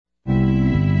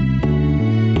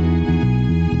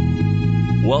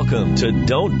Welcome to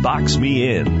Don't Box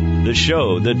Me In, the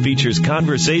show that features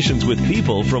conversations with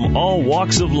people from all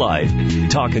walks of life,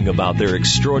 talking about their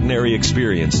extraordinary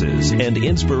experiences and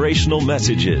inspirational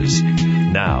messages.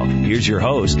 Now, here's your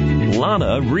host,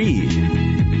 Lana Reed.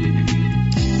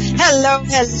 Hello,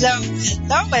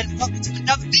 and welcome to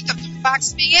another week of Don't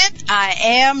Box Me In. I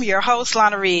am your host,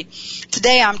 Lana Reed.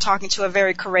 Today I'm talking to a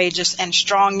very courageous and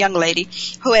strong young lady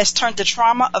who has turned the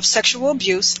trauma of sexual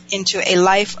abuse into a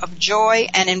life of joy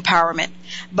and empowerment.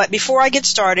 But before I get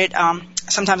started,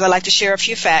 sometimes I like to share a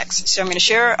few facts. So I'm going to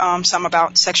share some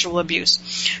about sexual abuse.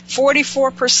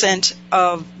 44%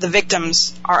 of the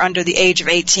victims are under the age of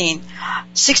 18.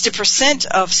 60%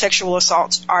 of sexual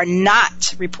assaults are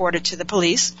not reported to the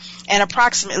police, and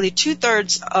approximately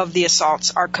 2/3 of the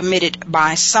assaults are committed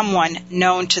by someone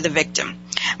known to the victim.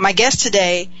 My guest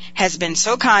today has been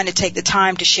so kind to take the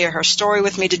time to share her story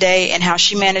with me today and how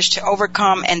she managed to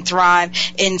overcome and thrive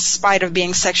in spite of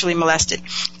being sexually molested.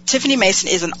 Tiffany Mason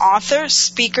is an author,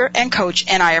 speaker, and coach,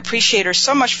 and I appreciate her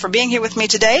so much for being here with me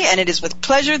today, and it is with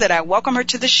pleasure that I welcome her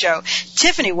to the show.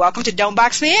 Tiffany, welcome to Don't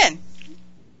Box Me In.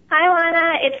 Hi,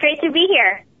 Lana. It's great to be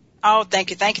here. Oh, thank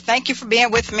you. Thank you for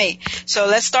being with me. So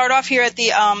let's start off here at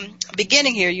the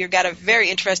beginning here. You've got a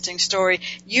very interesting story.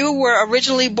 You were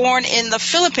originally born in the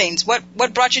Philippines.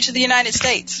 What brought you to the United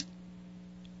States?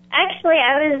 Actually,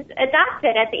 I was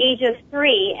adopted at the age of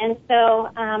 3, and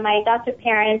so my adoptive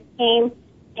parents came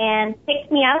and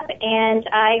picked me up, and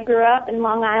I grew up in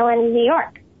Long Island, New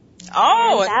York.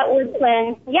 Oh. And that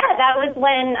was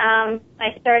when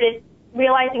I started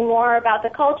realizing more about the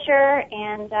culture,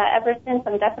 and ever since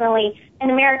I'm definitely an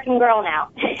American girl now.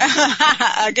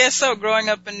 I guess so, growing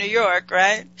up in New York,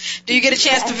 right? Do you get a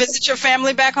chance to visit your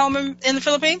family back home in the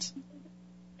Philippines?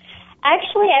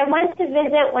 Actually, I went to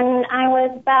visit when I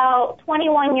was about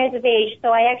 21 years of age, so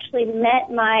I actually met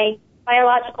my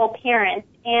biological parents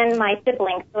and my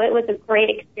siblings, so it was a great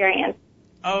experience.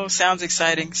 Oh, sounds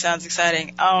exciting.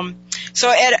 So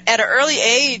at an early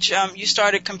age, you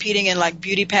started competing in like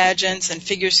beauty pageants and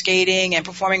figure skating and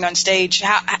performing on stage.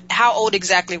 How old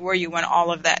exactly were you when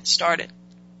all of that started?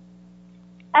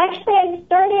 Actually, I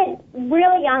started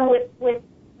really young with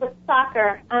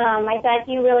soccer. My dad,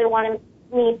 he really wanted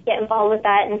me to get involved with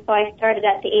that, and so I started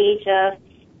at the age of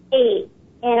 8.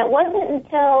 And it wasn't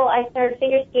until I started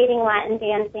figure skating, Latin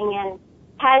dancing, and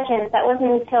pageants, that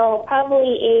wasn't until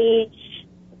probably age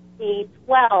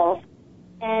 12.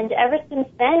 And ever since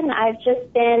then, I've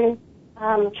just been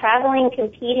traveling,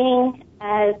 competing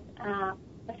as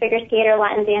a figure skater,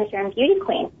 Latin dancer, and beauty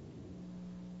queen.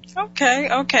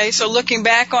 Okay. So looking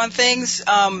back on things,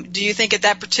 do you think at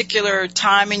that particular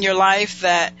time in your life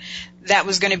that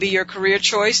was going to be your career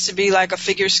choice, to be like a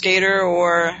figure skater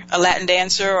or a Latin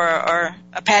dancer or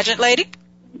a pageant lady?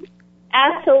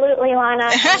 Absolutely, Lana.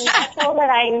 And that's all that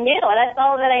I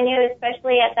knew,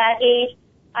 especially at that age.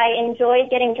 I enjoyed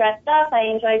getting dressed up. I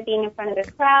enjoyed being in front of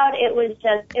the crowd. It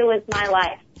was my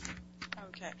life.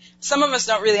 Okay. Some of us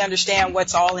don't really understand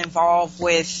what's all involved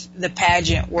with the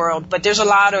pageant world, but there's a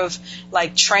lot of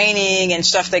like training and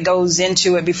stuff that goes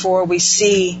into it before we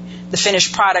see the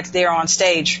finished product there on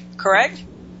stage, correct?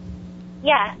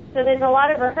 Yeah. So there's a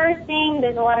lot of rehearsing.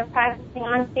 There's a lot of practicing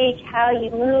on stage, how you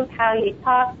move, how you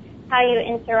talk, how you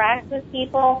interact with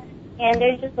people, and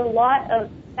there's just a lot of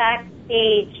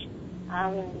backstage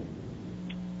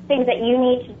things that you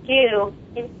need to do.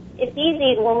 It's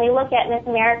easy when we look at Miss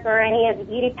America or any of the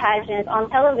beauty pageants on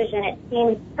television. It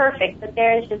seems perfect, but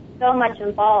there's just so much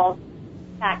involved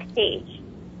backstage.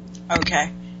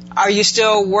 Okay. Are you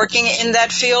still working in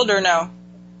that field or no?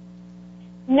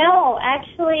 No,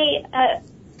 actually,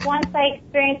 once I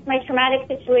experienced my traumatic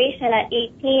situation at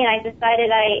 18, I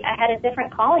decided I had a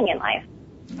different calling in life.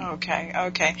 Okay.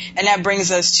 And that brings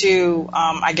us to,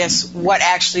 I guess, what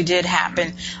actually did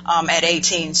happen at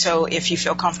 18. So if you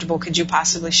feel comfortable, could you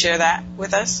possibly share that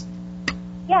with us?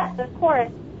 Yes, of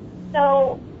course.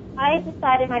 So my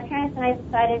parents and I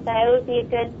decided that it would be a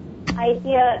good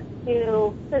idea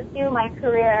to pursue my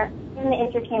career in the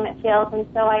entertainment field. And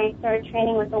so I started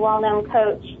training with a well-known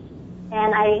coach.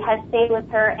 And I had stayed with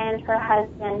her and her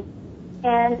husband.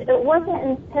 And it wasn't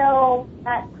until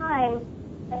that time,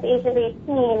 at the age of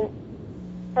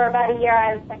 18, for about a year,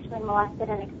 I was sexually molested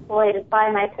and exploited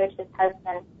by my coach's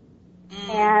husband.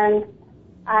 And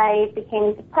I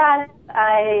became depressed.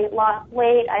 I lost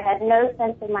weight. I had no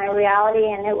sense of my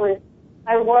reality, and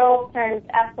my world turned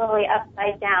absolutely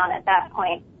upside down at that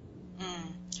point.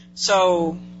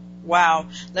 So, wow.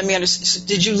 Let me understand. So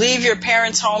did you leave your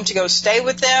parents' home to go stay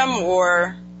with them,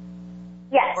 or?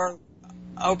 Yes.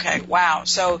 Okay, wow.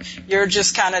 So you're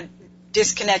just kind of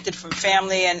disconnected from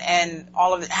family and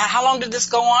all of it. How long did this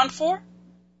go on for?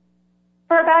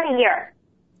 For about a year.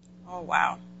 Oh,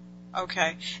 wow.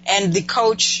 Okay. And the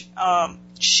coach,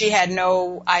 she had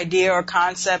no idea or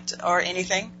concept or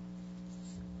anything?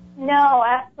 No,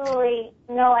 absolutely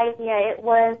no idea. It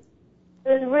was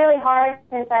really hard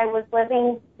since I was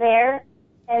living there,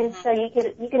 and so you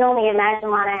can only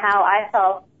imagine, Lana, how I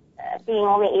felt being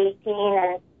only 18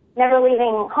 and never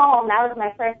leaving home. That was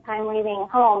my first time leaving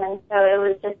home, and so it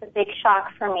was just a big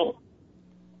shock for me.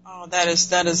 Oh, that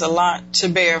is a lot to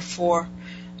bear for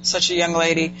such a young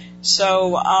lady.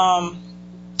 So,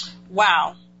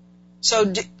 wow. So,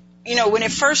 when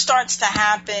it first starts to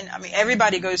happen, I mean,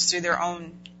 everybody goes through their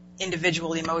own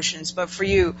individual emotions, but for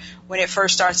you, when it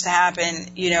first starts to happen,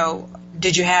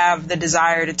 did you have the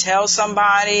desire to tell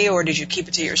somebody, or did you keep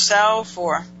it to yourself,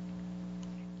 or?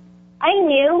 I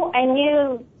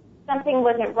knew something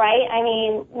wasn't right. I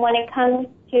mean, when it comes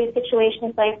to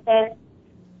situations like this,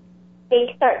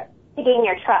 they start to gain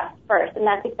your trust first, and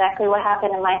that's exactly what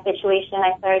happened in my situation.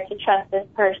 I started to trust this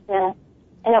person,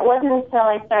 and it wasn't until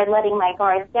I started letting my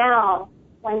guard down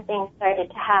when things started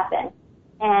to happen.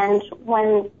 And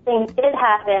when things did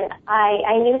happen,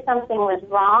 I knew something was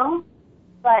wrong,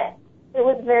 but it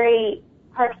was very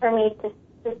hard for me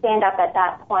to stand up at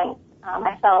that point.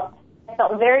 I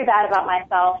felt very bad about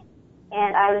myself,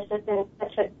 and I was just in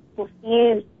such a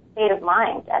confused state of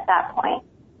mind at that point.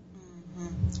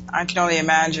 I can only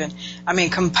imagine. I mean,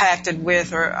 compacted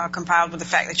with or compiled with the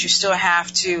fact that you still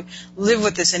have to live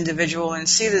with this individual and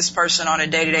see this person on a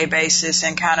day-to-day basis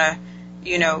and kind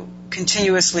of,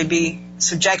 continuously be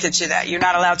subjected to that. You're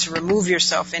not allowed to remove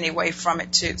yourself anyway from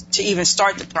it to even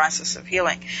start the process of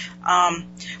healing.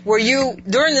 Were you,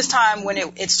 during this time when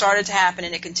it started to happen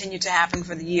and it continued to happen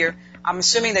for the year, I'm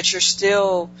assuming that you're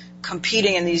still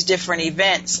competing in these different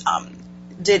events.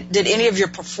 Did any of your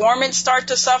performance start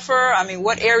to suffer? I mean,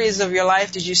 what areas of your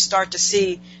life did you start to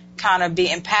see kind of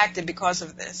be impacted because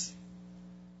of this?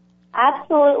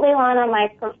 Absolutely, Lana. My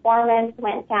performance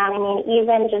went down. I mean,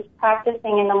 even just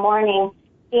practicing in the morning,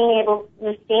 being able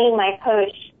to just seeing my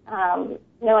coach,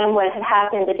 knowing what had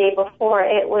happened the day before,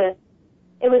 it was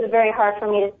very hard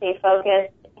for me to stay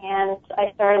focused. And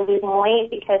I started losing weight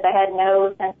because I had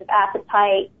no sense of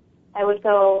appetite. I would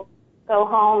go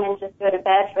home and just go to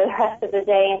bed for the rest of the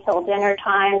day until dinner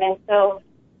time. And so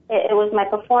it was my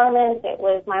performance, it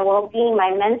was my well-being,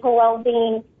 my mental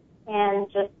well-being,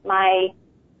 and just my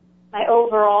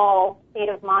overall state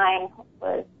of mind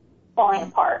was falling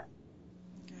apart.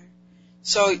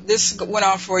 So this went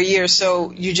on for a year.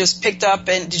 So you just picked up,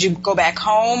 and did you go back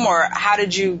home, or how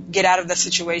did you get out of the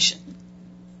situation?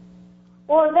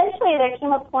 Well, eventually there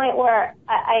came a point where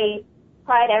I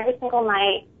cried every single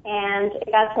night, and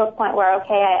it got to a point where,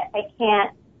 okay, I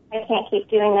can't keep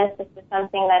doing this. This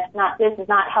is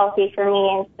not healthy for me.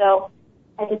 And so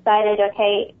I decided,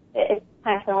 okay, it's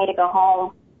time for me to go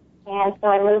home. And so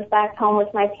I moved back home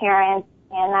with my parents,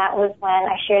 and that was when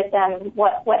I shared them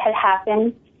what had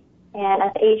happened. And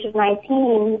at the age of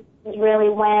 19 was really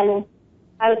when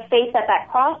I was faced at that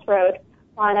crossroad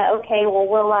on, okay, well,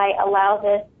 will I allow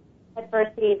this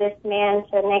adversity, this man,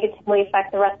 to negatively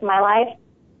affect the rest of my life,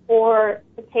 or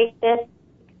to take this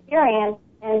experience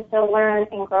and to learn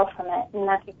and grow from it? And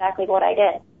that's exactly what I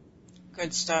did.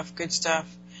 Good stuff, good stuff.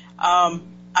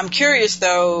 I'm curious,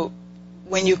 though,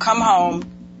 when you come home,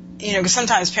 because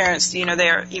sometimes parents,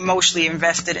 they're emotionally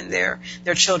invested in their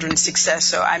children's success.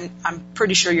 So I'm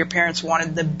pretty sure your parents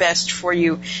wanted the best for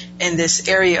you in this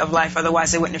area of life.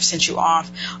 Otherwise, they wouldn't have sent you off.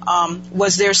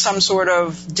 Was there some sort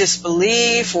of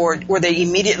disbelief, or were they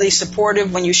immediately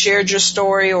supportive when you shared your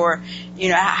story? Or,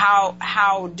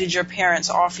 how did your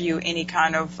parents offer you any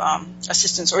kind of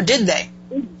assistance, or did they?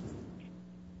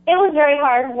 It was very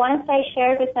hard. Once I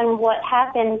shared with them what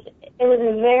happened, it was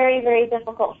very, very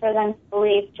difficult for them to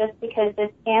believe, just because this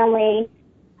family,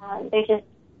 they're just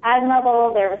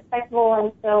admirable, they're respectable,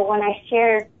 and so when I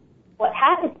shared what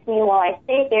happened to me while I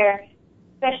stayed there,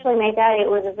 especially my dad, it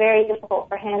was very difficult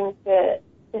for him to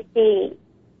see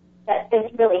that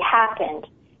this really happened.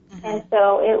 Mm-hmm. And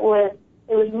so it was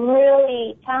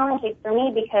really challenging for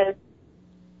me because,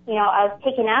 I was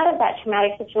taken out of that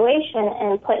traumatic situation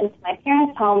and put into my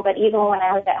parents' home, but even when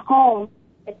I was at home,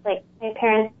 it's like my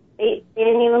parents, they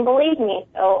didn't even believe me.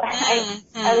 So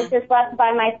I was just left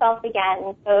by myself again.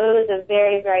 And so it was a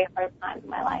very, very hard time in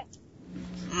my life.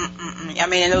 I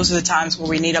mean, and those are the times where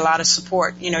we need a lot of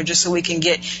support, just so we can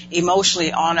get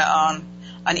emotionally on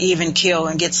an even keel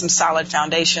and get some solid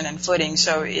foundation and footing.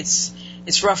 So it's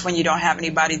rough when you don't have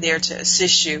anybody there to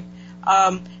assist you.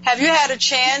 Have you had a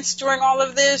chance during all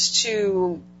of this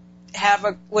to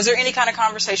was there any kind of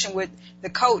conversation with the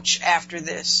coach after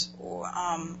this?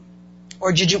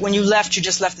 Or did you, when you left, you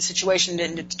just left the situation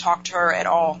and didn't talk to her at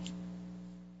all?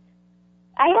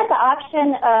 I had the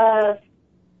option of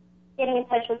getting in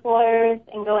touch with lawyers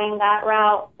and going that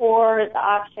route, or the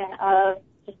option of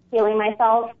just healing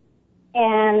myself.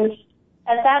 And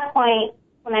at that point,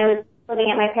 when I was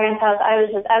living at my parents' house, I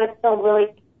was still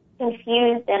really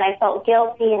confused, and I felt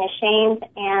guilty and ashamed.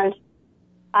 And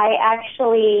I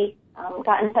actually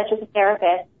got in touch with a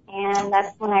therapist, and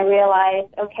that's when I realized,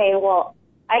 okay, well,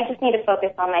 I just need to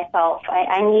focus on myself.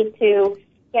 I need to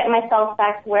get myself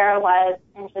back to where I was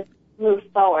and just move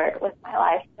forward with my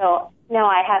life. So, no,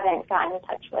 I haven't gotten in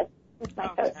touch with my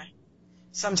coach.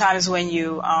 Sometimes when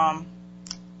you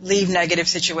leave negative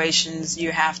situations,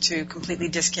 you have to completely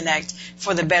disconnect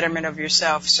for the betterment of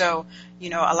yourself. So, a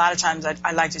lot of times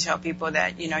I like to tell people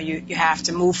that, you have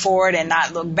to move forward and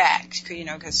not look back,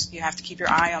 because you have to keep your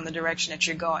eye on the direction that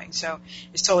you're going. So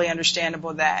it's totally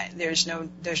understandable that there's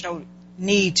no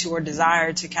need to or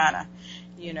desire to kind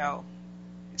of,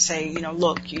 say,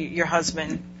 look, your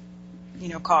husband,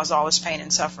 caused all this pain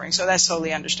and suffering. So that's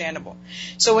totally understandable.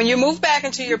 So when you moved back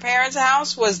into your parents'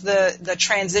 house, was the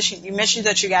transition, you mentioned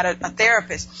that you got a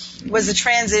therapist. Was the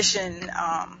transition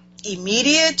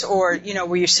immediate, or,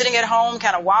 were you sitting at home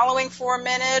kind of wallowing for a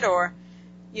minute, or,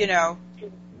 It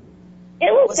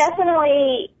was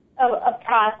definitely a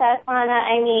process, Lana.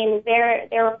 I mean,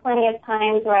 there were plenty of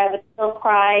times where I would still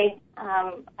cry.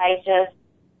 I just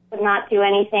would not do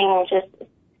anything, just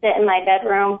sit in my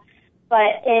bedroom.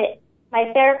 But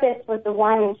my therapist was the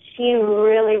one, she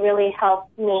really, really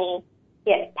helped me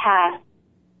get past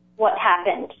what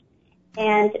happened.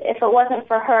 And if it wasn't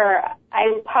for her,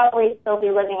 I would probably still be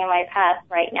living in my past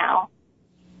right now.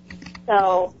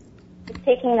 So just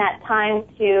taking that time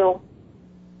to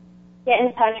get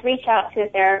in touch, reach out to a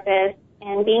therapist,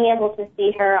 and being able to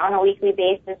see her on a weekly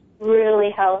basis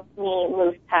really helped me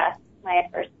move past my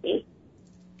adversity.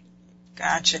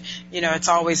 Gotcha. It's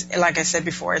always, like I said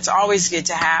before, it's always good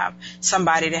to have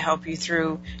somebody to help you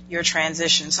through your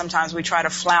transition. Sometimes we try to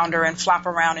flounder and flop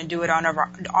around and do it on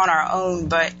our own,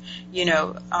 but,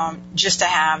 just to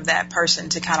have that person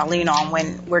to kind of lean on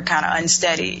when we're kind of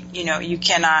unsteady, you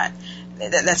cannot,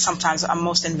 that's sometimes a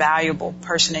most invaluable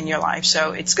person in your life.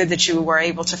 So it's good that you were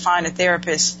able to find a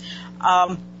therapist.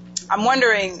 I'm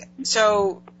wondering,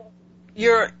 so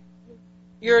you're,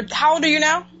 how old are you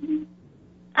now?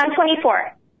 I'm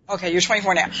 24. Okay, you're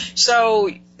 24 now. So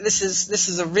this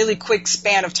is a really quick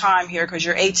span of time here, because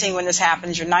you're 18 when this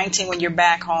happens, you're 19 when you're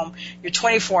back home, you're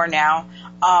 24 now.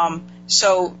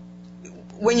 So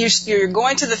when you're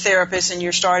going to the therapist and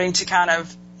you're starting to kind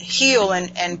of heal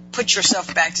and put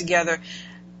yourself back together,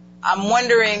 I'm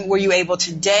wondering, were you able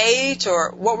to date,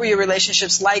 or what were your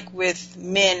relationships like with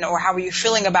men, or how were you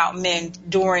feeling about men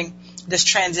during this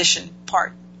transition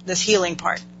part, this healing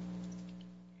part?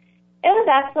 It was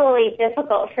absolutely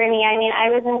difficult for me. I mean,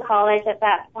 I was in college at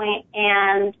that point,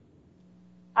 and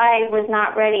I was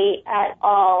not ready at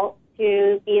all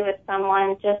to be with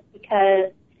someone, just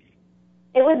because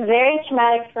it was very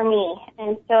traumatic for me.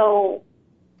 And so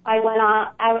I went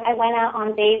out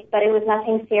on dates, but it was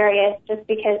nothing serious, just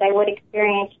because I would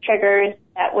experience triggers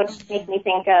that would make me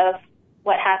think of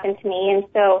what happened to me. And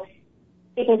so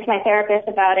speaking to my therapist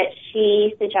about it,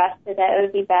 she suggested that it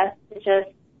would be best to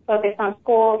just focus on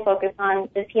school, focus on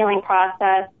this healing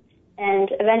process, and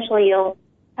eventually you'll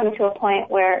come to a point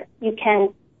where you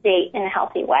can date in a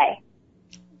healthy way.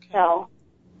 Okay. So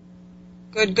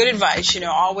good advice.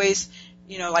 Always,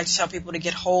 like to tell people to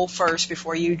get whole first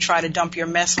before you try to dump your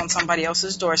mess on somebody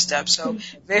else's doorstep. So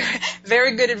very,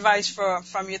 very good advice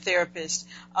from your therapist.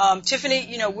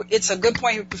 Tiffany, it's a good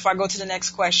point before I go to the next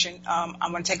question.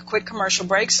 I'm going to take a quick commercial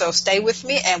break, so stay with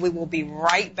me and we will be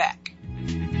right back.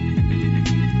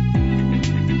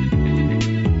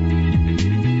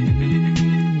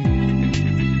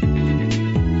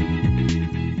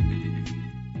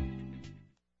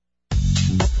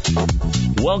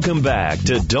 Welcome back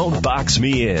to Don't Box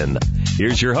Me In.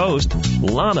 Here's your host,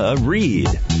 Lana Reed.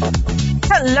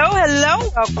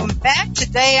 Hello. Welcome back.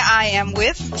 Today I am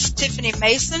with Tiffany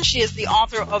Mason. She is the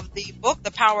author of the book,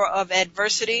 The Power of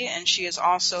Adversity, and she is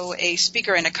also a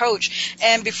speaker and a coach.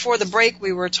 And before the break,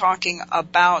 we were talking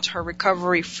about her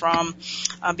recovery from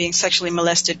being sexually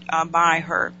molested by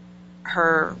her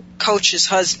coach's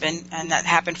husband, and that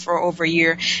happened for over a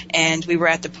year. And we were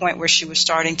at the point where she was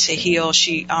starting to heal.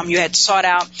 You had sought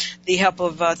out the help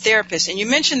of a therapist, and you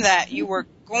mentioned that you were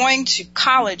going to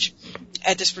college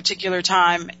at this particular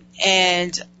time,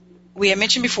 and we had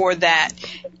mentioned before that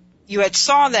you had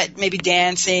saw that maybe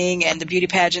dancing and the beauty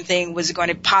pageant thing was going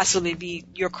to possibly be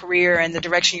your career and the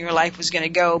direction your life was going to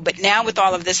go. But now with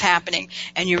all of this happening,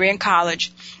 and you're in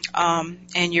college,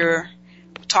 and you're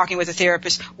talking with a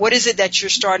therapist, what is it that you're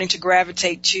starting to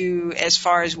gravitate to as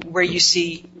far as where you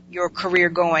see your career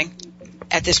going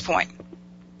at this point?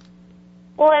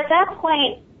 Well, at that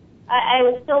point, I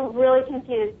was still really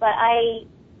confused, but I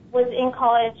was in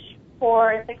college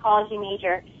for a psychology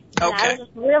major. And I was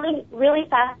just really, really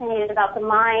fascinated about the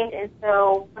mind. And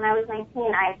so when I was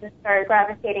 19, I just started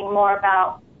gravitating more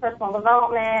about personal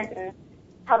development and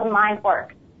how the mind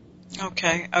works.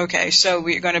 Okay. So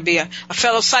we're going to be a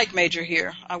fellow psych major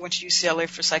here. I went to UCLA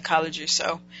for psychology,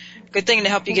 so good thing to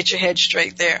help you get your head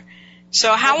straight there.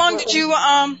 So how long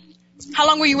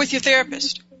were you with your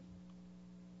therapist?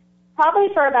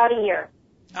 Probably for about a year.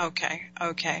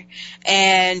 Okay.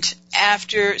 And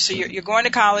so you're going to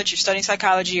college, you're studying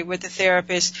psychology, you're with a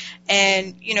therapist,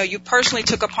 and, you personally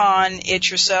took upon it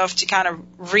yourself to kind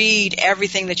of read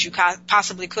everything that you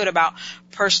possibly could about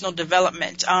personal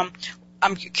development.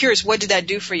 I'm curious, what did that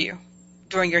do for you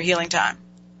during your healing time?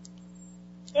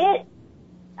 It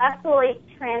absolutely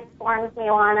transformed me,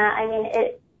 Lana. I mean,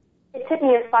 it took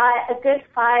me a good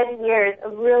 5 years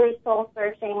of really soul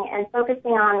searching and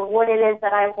focusing on what it is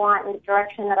that I want and the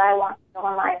direction that I want to go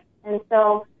in life. And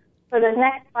so for the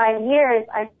next 5 years,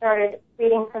 I started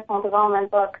reading personal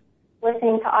development books,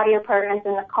 listening to audio programs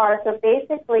in the car. So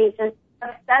basically just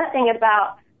obsessing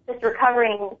about this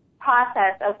recovering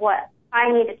process of what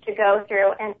I needed to go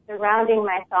through and surrounding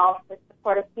myself with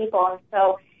supportive people. And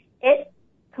so it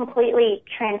completely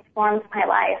transformed my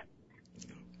life.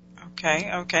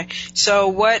 Okay. So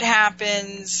what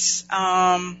happens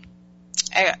after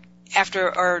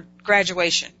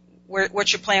graduation?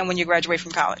 What's your plan when you graduate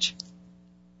from college?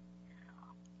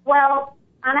 Well,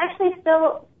 I'm actually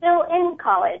still in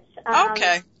college.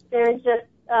 Okay. There's just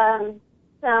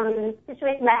some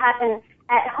situation that happened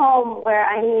at home where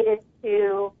I needed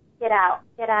to get out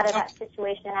of that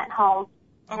situation at home.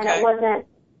 Okay. And it wasn't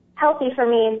healthy for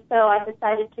me, so I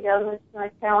decided to go to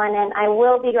North Carolina, and I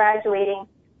will be graduating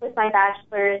with my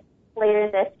bachelor's later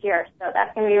this year, so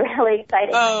that's going to be really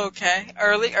exciting. Okay.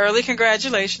 Early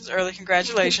congratulations.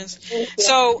 Thank you.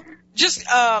 So just,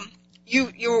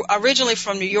 you're originally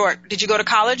from New York. Did you go to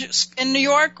college in New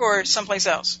York or someplace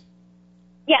else?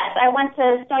 Yes, I went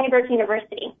to Stony Brook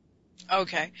University.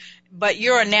 Okay. But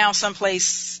you're now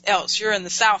someplace else. You're in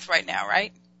the South right now,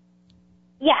 right?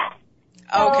 Yes.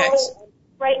 Okay. So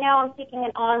right now I'm taking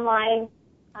an online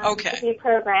degree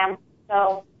program,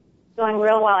 so going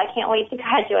real well. I can't wait to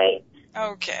graduate.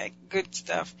 Okay, good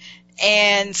stuff.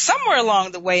 And somewhere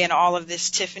along the way in all of this,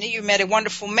 Tiffany, you met a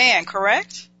wonderful man,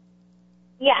 correct?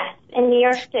 Yes, in New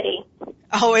York City.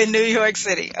 Oh, in New York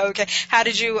City. Okay. How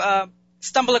did you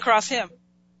stumble across him?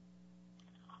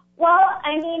 Well,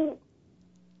 I mean,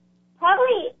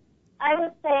 probably I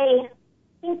would say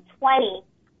since 20,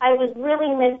 I was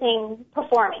really missing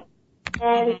performing.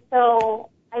 And so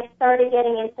I started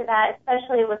getting into that,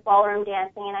 especially with ballroom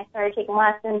dancing, and I started taking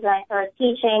lessons and I started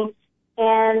teaching.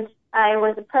 And I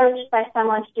was approached by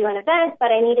someone to do an event,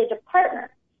 but I needed a partner.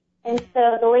 And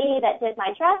so the lady that did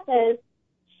my dresses,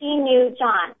 she knew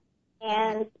John,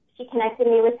 and she connected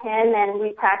me with him, and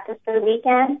we practiced for the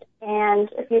weekend.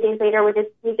 And a few days later, we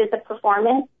did the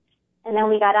performance, and then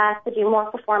we got asked to do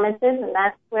more performances, and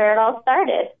that's where it all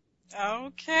started.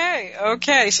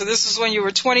 Okay. So this is when you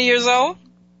were 20 years old?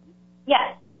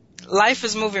 Yes. Life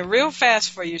is moving real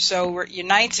fast for you. So you're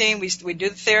 19, we do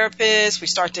the therapist, we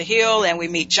start to heal, and we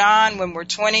meet John when we're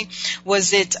 20.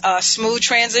 Was it a smooth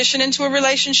transition into a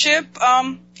relationship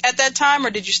at that time,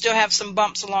 or did you still have some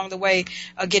bumps along the way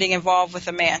getting involved with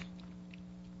a man?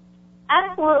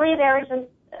 Absolutely. There were just,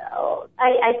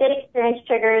 I did experience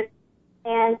triggers,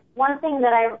 and one thing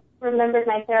that I remembered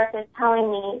my therapist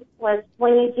telling me was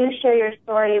when you do share your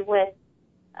story with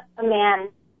a man,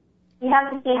 you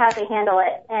have to see how they handle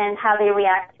it and how they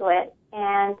react to it,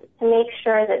 and to make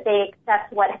sure that they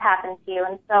accept what happened to you.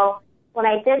 And so when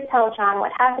I did tell John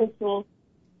what happened to me,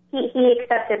 he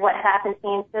accepted what happened to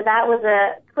me. And so that was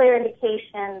a clear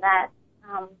indication that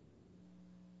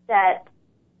that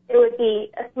it would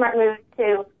be a smart move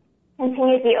to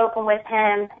continue to be open with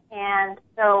him. And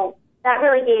so that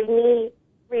really gave me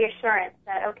reassurance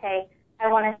that, okay, I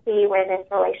want to see where this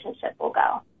relationship will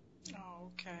go.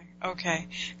 Okay.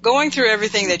 Going through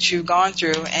everything that you've gone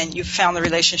through and you've found the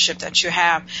relationship that you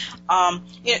have,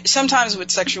 sometimes with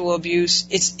sexual abuse,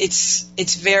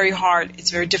 it's very hard.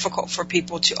 It's very difficult for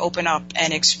people to open up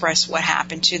and express what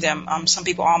happened to them. Some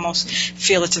people almost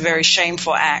feel it's a very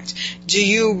shameful act. Do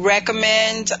you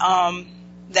recommend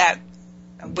that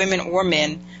women or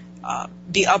men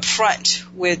be upfront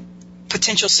with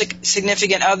potential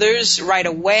significant others right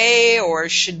away, or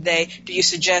do you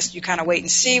suggest you kind of wait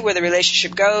and see where the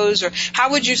relationship goes, or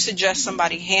how would you suggest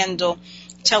somebody handle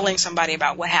telling somebody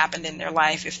about what happened in their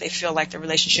life if they feel like the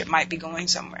relationship might be going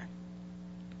somewhere?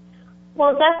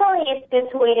 Well, definitely it's good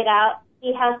to wait it out,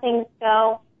 see how things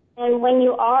go. And when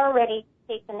you are ready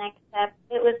to take the next step,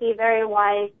 it would be very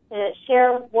wise to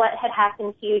share what had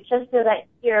happened to you just so that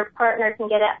your partner can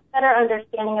get a better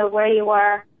understanding of where you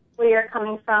are, where you're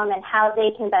coming from, and how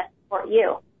they can best support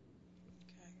you.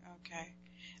 Okay.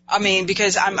 I mean,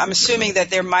 because I'm assuming that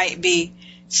there might be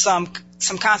some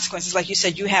consequences. Like you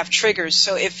said, you have triggers.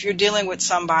 So if you're dealing with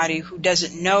somebody who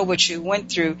doesn't know what you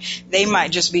went through, they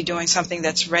might just be doing something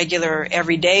that's regular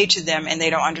every day to them, and they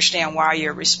don't understand why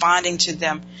you're responding to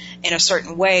them in a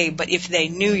certain way. But if they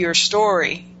knew your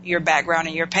story, your background,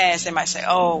 and your past, they might say,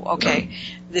 oh, okay,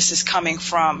 this is coming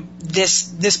from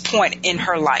this point in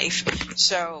her life.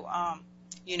 So,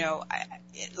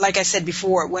 like I said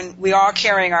before, when we are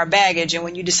carrying our baggage, and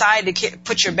when you decide to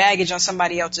put your baggage on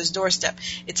somebody else's doorstep,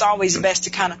 it's always best to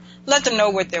kind of let them know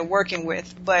what they're working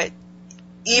with. But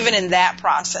even in that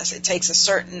process, it takes a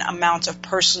certain amount of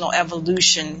personal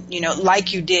evolution,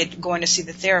 like you did going to see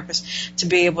the therapist, to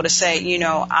be able to say,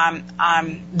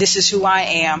 this is who I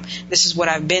am, this is what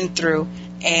I've been through,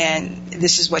 and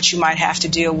this is what you might have to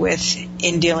deal with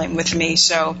in dealing with me.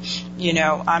 So,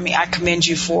 I commend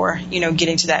you for,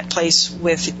 getting to that place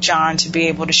with John to be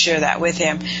able to share that with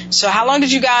him. So how long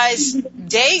did you guys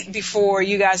date before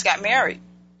you guys got married?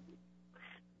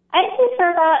 I think for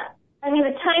about,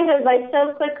 the time goes by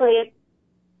so quickly,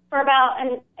 for about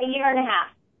a year and a half.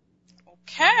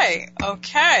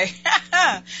 Okay.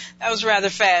 That was rather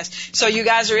fast. So you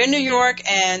guys are in New York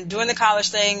and doing the college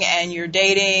thing, and you're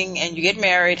dating and you get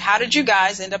married. How did you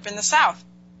guys end up in the South?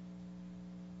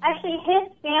 Actually,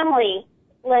 his family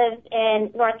lived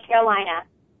in North Carolina.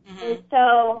 Mm-hmm. And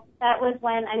so that was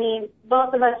when,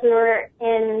 both of us, we were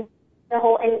in the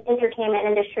whole entertainment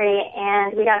industry,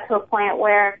 and we got to a point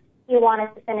where he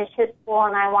wanted to finish his school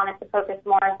and I wanted to focus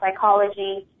more on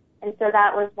psychology. And so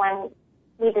that was when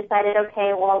we decided,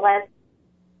 okay, well,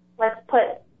 let's put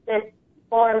this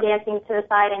ballroom dancing to the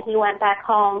side, and he went back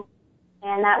home,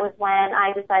 and that was when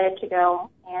I decided to go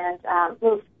and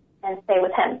move and stay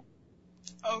with him.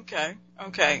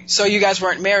 Okay. So you guys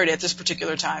weren't married at this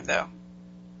particular time, though?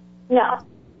 No.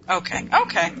 Okay.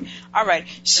 All right.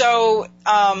 So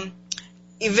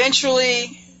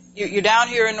eventually you're down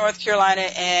here in North Carolina,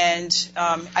 and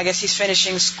I guess he's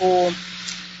finishing school.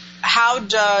 How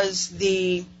does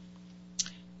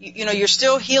you're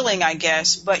still healing, I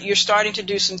guess, but you're starting to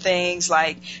do some things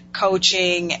like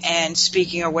coaching and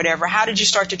speaking or whatever. How did you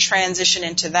start to transition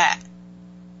into that?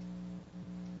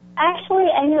 Actually,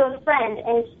 I knew a friend,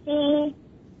 and she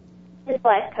is a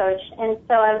life coach, and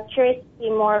so I was curious to see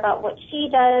more about what she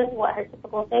does, what her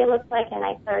typical day looks like, and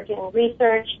I started doing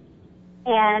research.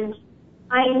 And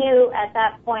I knew at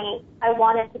that point I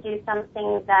wanted to do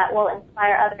something that will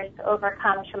inspire others to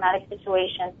overcome traumatic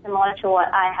situations similar to what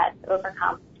I had to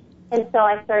overcome. And so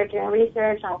I started doing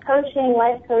research on coaching,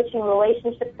 life coaching,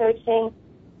 relationship coaching,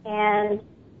 and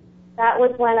that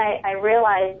was when I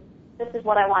realized this is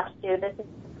what I want to do. This is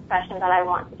the profession that I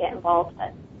want to get involved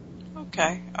with.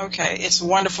 Okay. It's a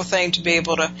wonderful thing to be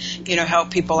able to, help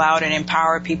people out and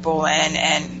empower people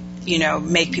and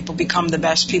make people become the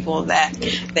best people that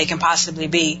they can possibly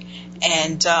be.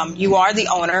 And you are the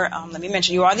owner, let me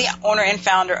mention, you are the owner and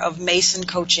founder of Mason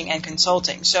Coaching and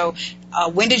Consulting. So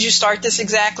when did you start this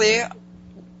exactly,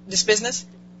 this business?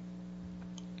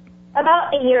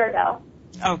 About a year ago.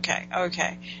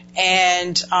 Okay.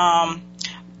 And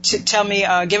tell me,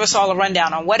 give us all a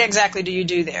rundown on what exactly do you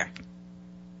do there?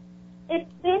 It's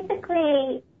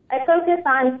basically, I focus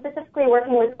on specifically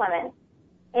working with women.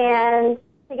 And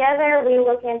together we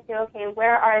look into, okay,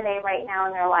 where are they right now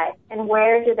in their life and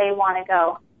where do they want to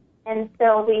go? And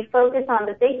so we focus on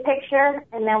the big picture,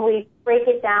 and then we break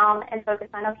it down and focus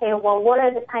on, okay, well, what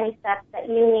are the tiny steps that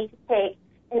you need to take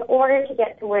in order to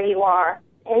get to where you are,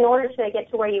 in order to get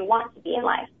to where you want to be in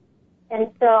life? And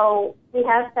so we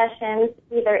have sessions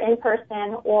either in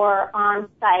person or on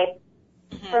Skype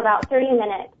for about 30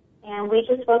 minutes, and we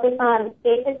just focus on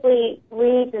basically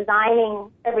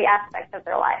redesigning every aspect of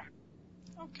their life.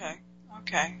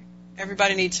 Okay.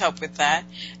 Everybody needs help with that.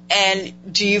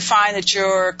 And do you find that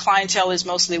your clientele is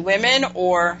mostly women,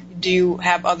 or do you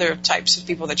have other types of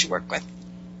people that you work with?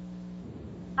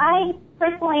 I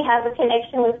personally have a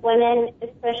connection with women,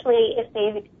 especially if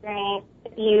they've experienced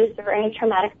abuse or any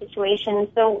traumatic situation.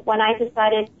 So when I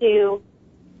decided to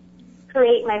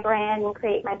create my brand and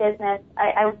create my business,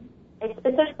 I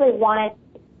specifically wanted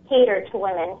to cater to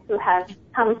women who have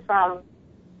come from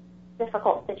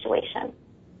difficult situations.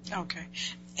 Okay.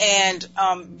 And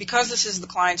because this is the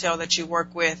clientele that you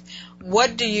work with,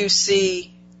 what do you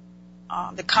see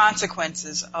the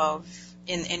consequences of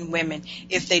in women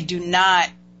if they do not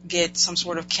get some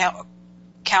sort of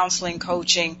counseling,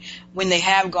 coaching when they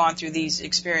have gone through these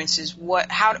experiences? What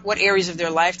areas of their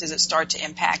life does it start to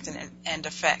impact and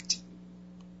affect?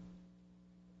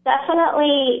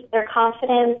 Definitely their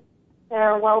confidence,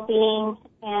 their well-being,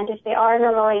 and if they are in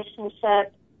a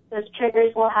relationship, those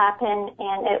triggers will happen,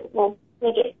 and it will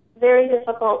make it very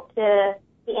difficult to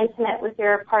be intimate with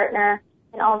your partner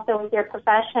and also with your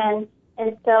profession.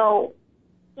 And so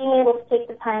being able to take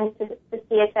the time to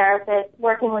see a therapist,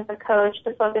 working with a coach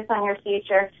to focus on your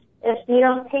future, if you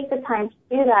don't take the time to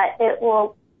do that,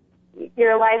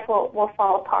 your life will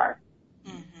fall apart.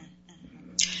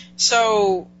 Mm-hmm.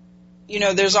 So,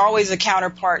 there's always a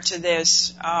counterpart to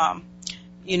this,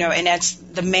 and that's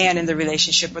the man in the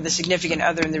relationship or the significant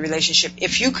other in the relationship.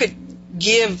 If you could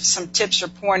give some tips or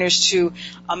pointers to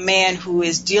a man who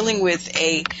is dealing with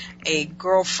a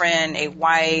girlfriend, a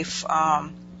wife,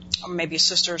 or maybe a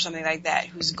sister or something like that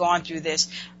who's gone through this,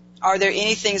 are there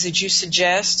any things that you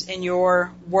suggest in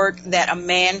your work that a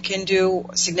man can do,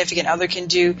 a significant other can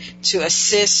do to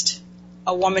assist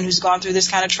a woman who's gone through this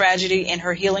kind of tragedy in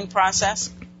her healing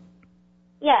process?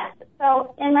 Yes.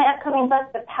 So in my upcoming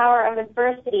book, The Power of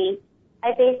Adversity, I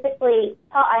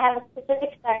have a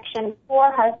specific section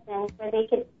for husbands where they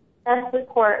can best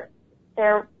support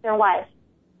their wife.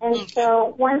 And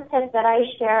so one tip that I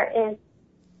share is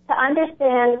to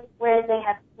understand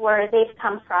where they've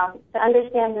come from, to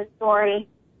understand the story,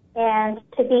 and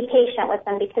to be patient with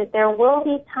them, because there will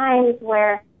be times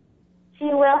where she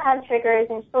will have triggers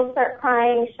and she'll start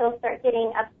crying, she'll start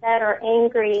getting upset or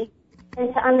angry,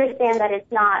 and to understand that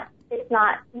it's not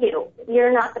you.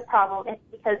 You're not the problem. It's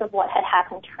because of what had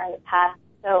happened to her in the past.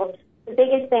 So the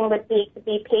biggest thing would be to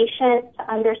be patient,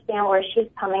 to understand where she's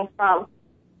coming from,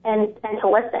 and to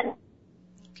listen.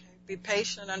 Okay. Be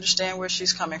patient and understand where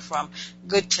she's coming from.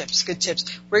 Good tips.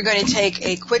 We're going to take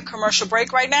a quick commercial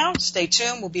break right now. Stay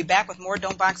tuned. We'll be back with more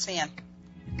Don't Box Me In.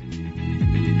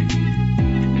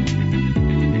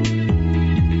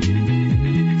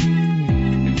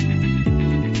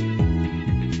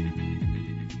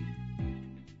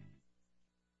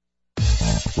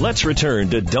 Let's return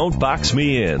to Don't Box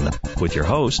Me In with your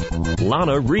host,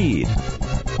 Lana Reed.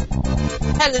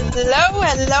 Hello.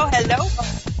 Welcome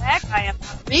back. I am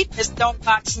Lana Reed. Miss Don't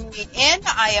Box Me In.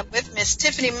 I am with Miss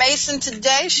Tiffany Mason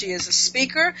today. She is a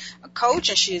speaker, a coach,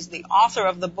 and she is the author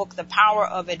of the book, The Power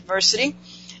of Adversity.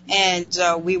 And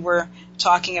we were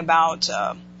talking about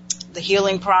the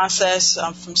healing process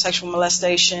from sexual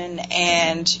molestation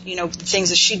and, the things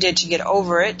that she did to get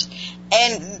over it.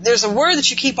 And there's a word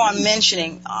that you keep on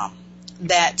mentioning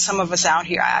that some of us out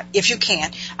here, if you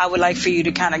can, I would like for you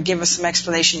to kind of give us some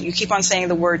explanation. You keep on saying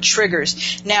the word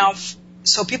triggers. Now,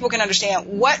 so people can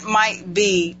understand what might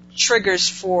be triggers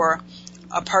for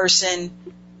a person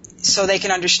so they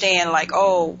can understand, like,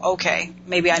 oh, okay,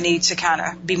 maybe I need to kind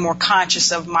of be more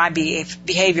conscious of my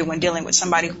behavior when dealing with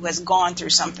somebody who has gone through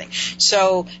something.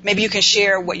 So maybe you can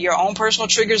share what your own personal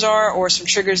triggers are or some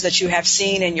triggers that you have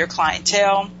seen in your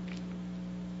clientele.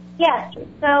 Yes.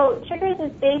 So triggers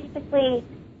is basically,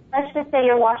 let's just say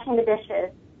you're washing the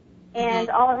dishes, and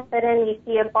all of a sudden you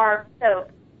see a bar of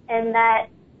soap, and that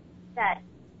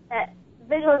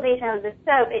visualization of the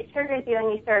soap, it triggers you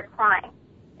and you start crying.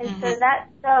 And so that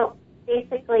soap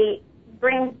basically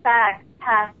brings back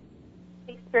past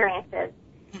experiences.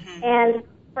 And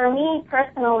for me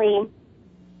personally,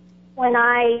 when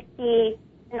I see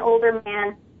an older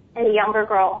man and a younger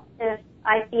girl, if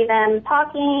I see them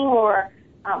talking or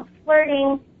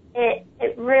flirting, it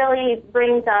really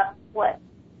brings up what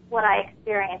I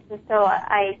experienced. And so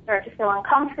I start to feel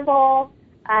uncomfortable.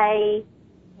 I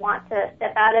want to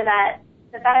step out of that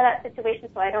situation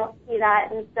so I don't see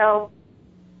that. And so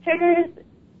triggers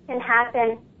can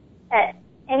happen at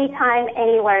any time,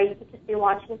 anywhere. You could just be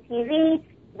watching TV, you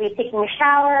could be taking a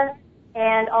shower,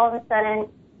 and all of a sudden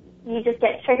you just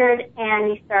get triggered and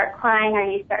you start crying or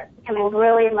you start becoming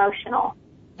really emotional.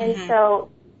 And so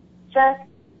just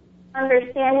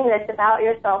understanding this about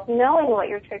yourself, knowing what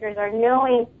your triggers are,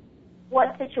 knowing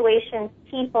what situations,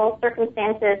 people,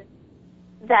 circumstances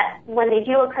that when they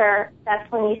do occur, that's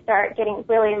when you start getting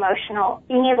really emotional.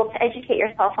 Being able to educate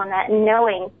yourself on that and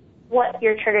knowing what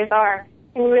your triggers are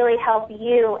can really help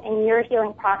you in your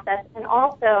healing process and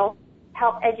also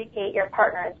help educate your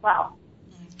partner as well.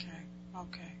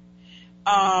 Okay.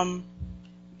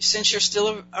 Since you're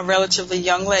still a relatively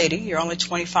young lady, you're only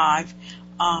 25,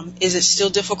 is it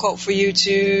still difficult for you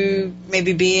to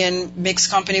maybe be in mixed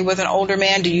company with an older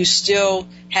man? Do you still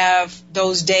have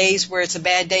those days where it's a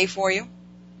bad day for you?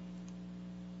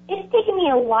 It's taken me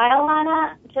a while,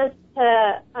 Anna, just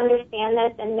to understand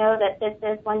this and know that this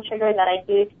is one trigger that I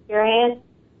do experience.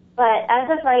 But as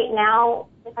of right now,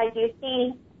 if I do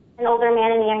see an older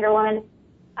man and a younger woman,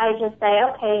 I just say,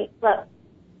 okay, look,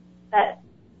 that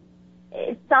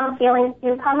some feelings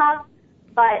do come up,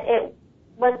 but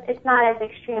it's not as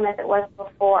extreme as it was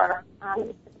before,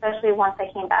 especially once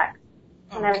I came back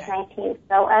when I was 19.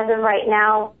 So as of right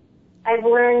now, I've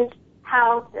learned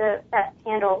how to best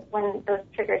handle when those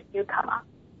triggers do come up.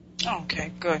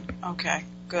 Okay, good. Okay,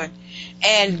 good.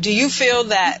 And do you feel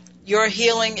that your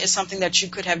healing is something that you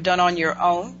could have done on your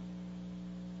own?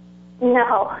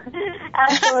 No,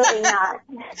 absolutely not.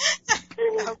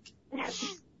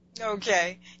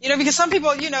 Okay. Because some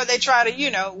people, they try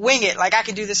to, wing it. Like, I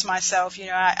could do this myself.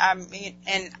 I mean,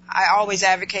 and I always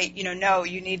advocate, no,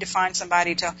 you need to find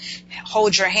somebody to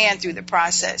hold your hand through the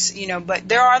process, but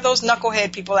there are those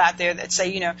knucklehead people out there that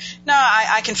say, no,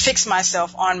 I can fix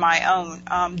myself on my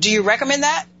own. Do you recommend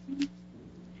that?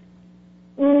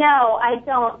 No, I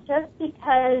don't, just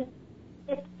because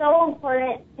it's so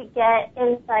important to get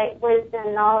insight,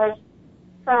 wisdom, knowledge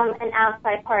from an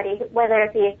outside party, whether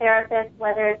it be a therapist,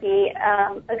 whether it be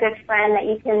a good friend that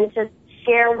you can just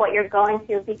share what you're going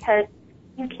through, because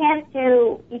you can't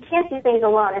do things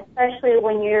alone, especially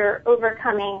when you're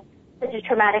overcoming such a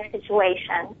traumatic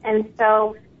situation. And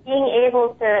so being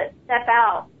able to step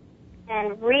out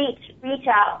and reach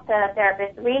out to a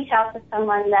therapist, reach out to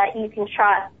someone that you can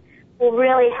trust will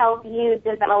really help you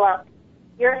develop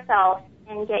yourself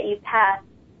and get you past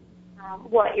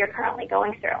what you're currently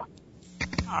going through.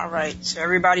 All right. So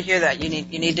everybody hear that. You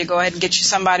need to go ahead and get you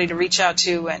somebody to reach out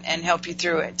to and help you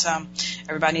through it.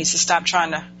 Everybody needs to stop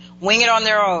trying to wing it on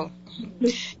their own.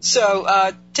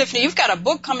 So, Tiffany, you've got a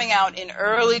book coming out in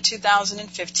early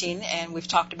 2015, and we've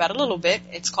talked about it a little bit.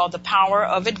 It's called The Power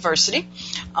of Adversity.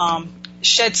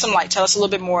 Shed some light. Tell us a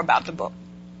little bit more about the book.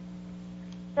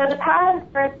 So The Power of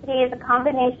Adversity is a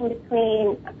combination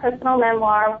between a personal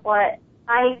memoir of what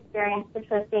I experienced, which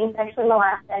was being sexually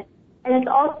molested, and it's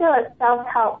also a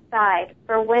self-help guide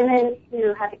for women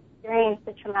who have experienced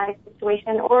a traumatic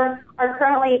situation or are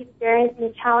currently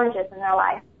experiencing challenges in their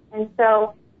life. And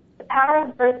so The Power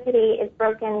of Adversity is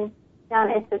broken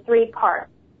down into 3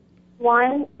 parts.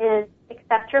 1 is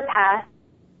accept your past.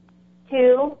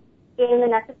 2, gain the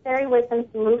necessary wisdom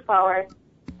to move forward.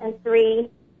 And 3,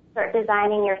 start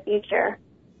designing your future.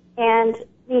 And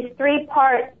these 3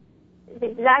 parts is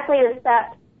exactly the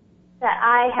steps that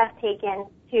I have taken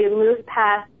to move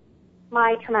past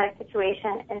my traumatic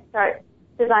situation and start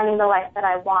designing the life that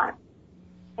I want.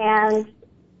 And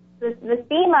the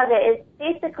theme of it is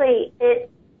basically it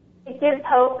gives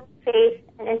hope, faith,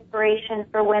 and inspiration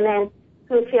for women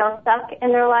who feel stuck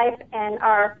in their life and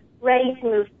are ready to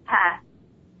move past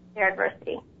their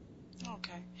adversity.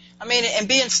 Okay. I mean, and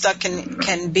being stuck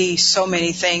can be so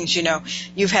many things.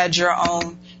 You've had your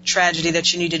own tragedy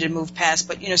that you needed to move past,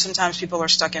 but sometimes people are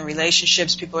stuck in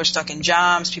relationships, people are stuck in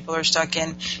jobs, people are stuck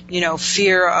in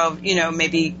fear of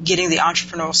maybe getting the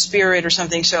entrepreneurial spirit or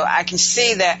something. So I can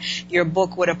see that your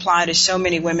book would apply to so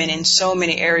many women in so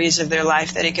many areas of their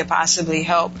life that it could possibly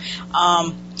help.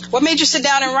 What made you sit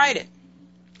down and write it?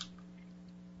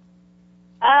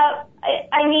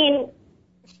 I mean,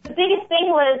 the biggest thing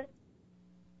was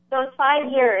those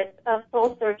 5 years of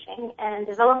soul searching and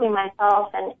developing myself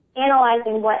and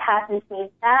analyzing what happened to me.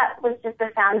 That was just the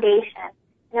foundation.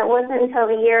 And it wasn't until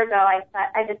a year ago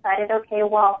I decided, okay,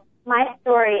 well, my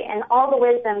story and all the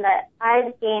wisdom that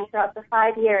I've gained throughout the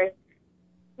 5 years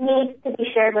needs to be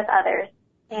shared with others.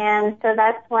 And so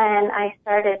that's when I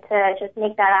started to just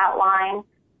make that outline,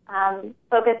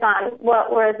 focus on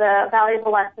what were the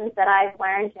valuable lessons that I've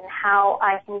learned and how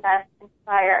I can best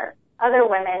inspire other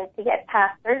women to get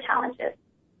past their challenges.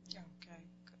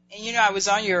 Okay. And I was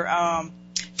on your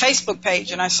Facebook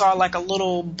page and I saw like a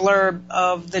little blurb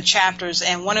of the chapters,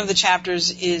 and one of the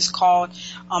chapters is called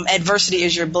Adversity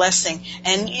is Your Blessing.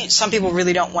 And some people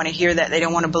really don't want to hear that. They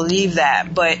don't want to believe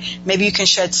that. But maybe you can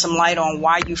shed some light on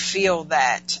why you feel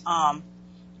that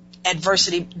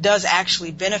adversity does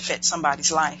actually benefit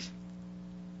somebody's life.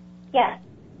 Yes.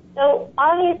 So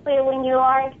obviously when you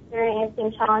are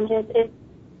experiencing challenges,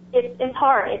 it's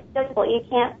hard. It's difficult. You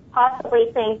can't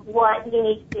possibly think what you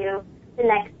need to do the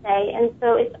next day. And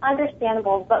so it's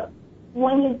understandable. But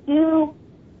when you do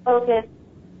focus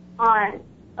on,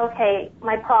 okay,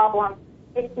 my problem,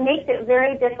 it makes it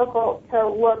very difficult to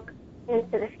look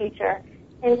into the future.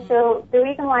 And so the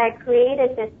reason why I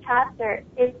created this chapter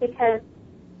is because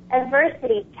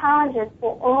adversity, challenges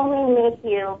will only make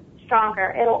you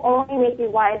stronger. It'll only make you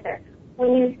wiser.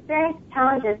 When you experience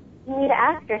challenges, you need to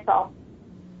ask yourself,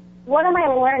 what am I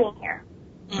learning here?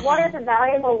 What are the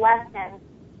valuable lessons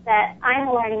that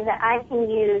I'm learning that I can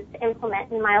use to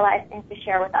implement in my life and to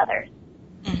share with others.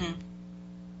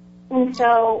 Mm-hmm. And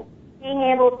so being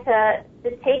able to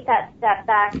take that step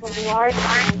back when you are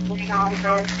dealing with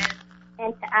challenges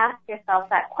and to ask yourself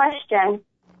that question,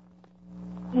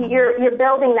 you're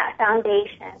building that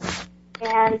foundation.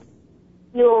 And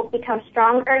you'll become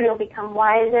stronger, you'll become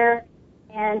wiser,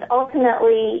 and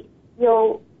ultimately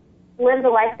you'll live the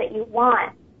life that you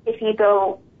want if you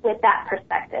go with that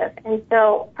perspective. And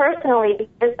so personally,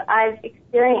 because I've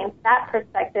experienced that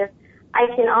perspective, I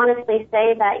can honestly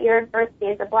say that your adversity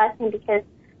is a blessing, because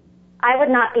I would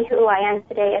not be who I am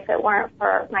today if it weren't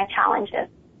for my challenges.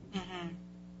 Mm-hmm.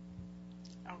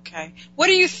 Okay. What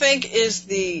do you think is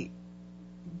the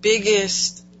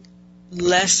biggest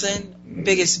lesson,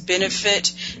 biggest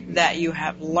benefit that you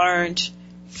have learned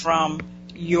from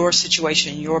your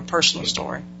situation, your personal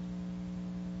story?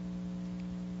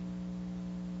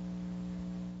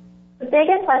 The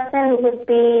biggest lesson would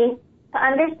be to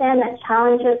understand that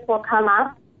challenges will come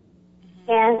up,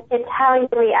 and it's how you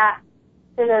react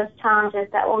to those challenges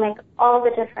that will make all the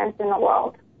difference in the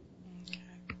world.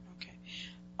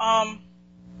 Okay.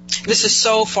 This is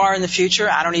so far in the future.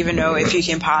 I don't even know if you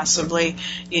can possibly,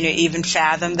 even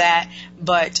fathom that.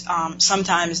 But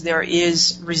sometimes there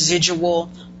is residual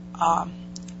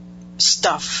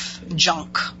stuff,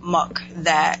 junk, muck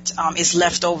that is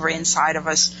left over inside of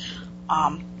us.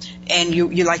 And you,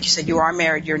 like you said, you are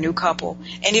married, you're a new couple,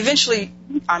 and eventually,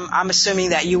 I'm assuming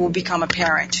that you will become a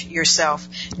parent yourself.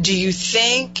 Do you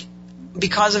think,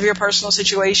 because of your personal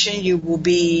situation, you will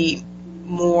be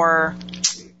more,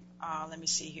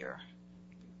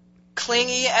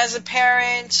 clingy as a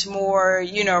parent, more,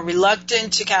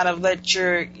 reluctant to kind of let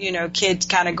your, kids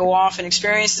kind of go off and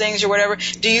experience things or whatever?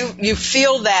 Do you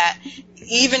feel that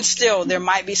even still there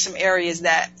might be some areas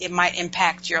that it might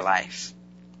impact your life?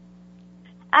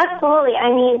 Absolutely. I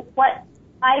mean, what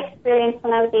I experienced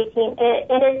when I was 18,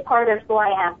 it is part of who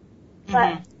I am.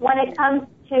 But Mm-hmm. when it comes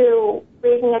to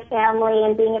raising a family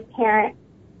and being a parent,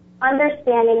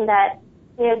 understanding that,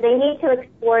 they need to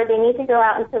explore, they need to go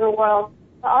out into the world,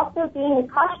 but also being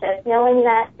cautious, knowing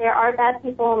that there are bad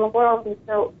people in the world. And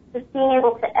so just being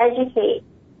able to educate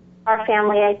our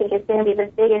family, I think, is going to be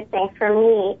the biggest thing for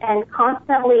me, and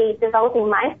constantly developing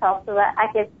myself so that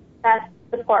I could best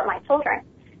support my children.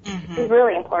 Mm-hmm. Is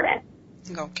really important.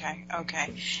 Okay.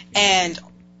 And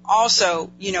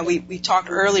also, we talked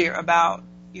earlier about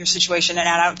your situation, and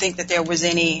I don't think that there was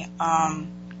any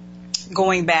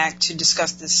going back to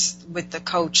discuss this with the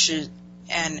coach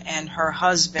and her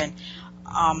husband.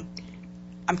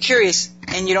 I'm curious,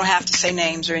 and you don't have to say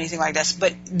names or anything like that,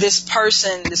 but this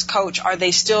person, this coach, are they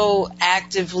still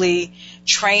actively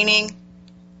training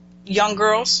young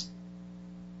girls?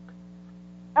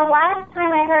 The last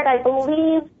time I heard, I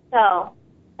believe so.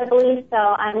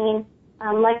 I mean,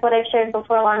 like what I've shared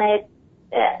before, Lana,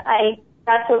 I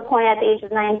got to a point at the age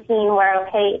of 19 where,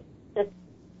 okay, just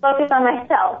focus on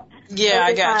myself. Yeah,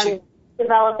 I got you.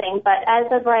 Developing. But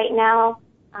as of right now,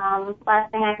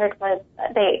 last thing I heard was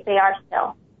they are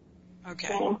still.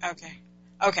 Okay.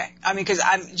 I mean, because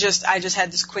I just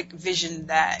had this quick vision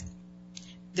that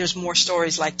there's more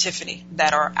stories like Tiffany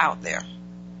that are out there.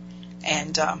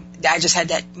 And I just had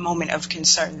that moment of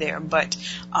concern there. But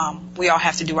we all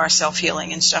have to do our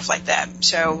self-healing and stuff like that.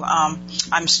 So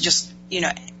I'm just,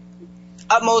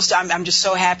 utmost, I'm just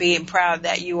so happy and proud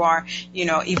that you are,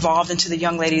 evolved into the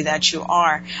young lady that you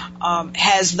are.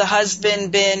 Has the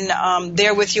husband been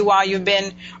there with you while you've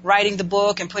been writing the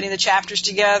book and putting the chapters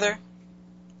together?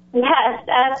 Yes,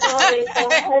 absolutely. So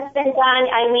my husband, Don,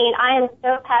 I am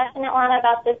so passionate, Lana,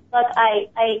 about this book.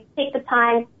 I take the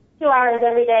time, 2 hours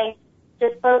every day,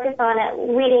 just focus on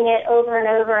it, reading it over and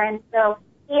over. And so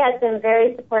he has been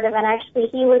very supportive. And actually,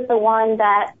 he was the one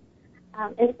that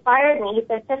inspired me. He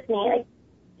said, Tiffany,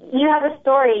 you have a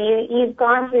story. You've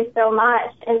gone through so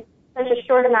much in such a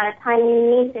short amount of time.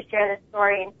 You need to share this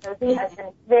story. And so he has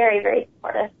been very, very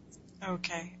supportive.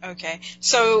 Okay.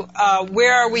 So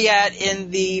where are we at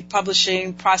in the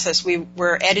publishing process?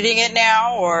 We're editing it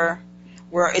now, or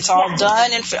it's all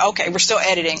done? Okay, we're still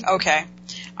editing. Okay.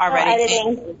 All right.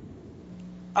 Editing.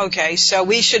 Okay, so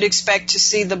we should expect to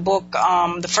see the book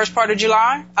the first part of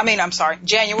January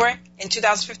in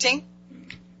 2015?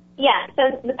 Yeah,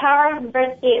 so The Power of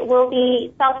Adversity will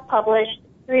be self-published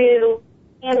through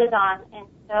Amazon, and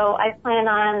so I plan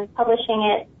on publishing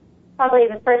it probably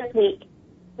the first week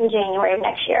in January of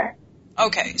next year.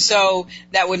 Okay, so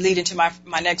that would lead into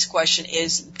my next question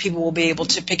is people will be able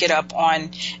to pick it up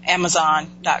on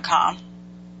Amazon.com?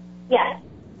 Yes.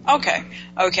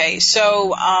 Okay,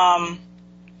 so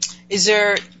is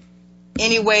there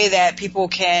any way that people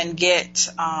can get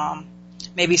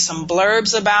maybe some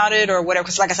blurbs about it or whatever.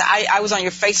 Because like I said, I was on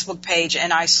your Facebook page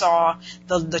and I saw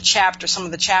the chapter, some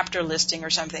of the chapter listing or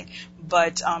something.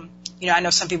 But, I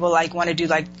know some people want to do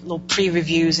little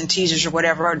pre-reviews and teasers or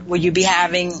whatever. Will you be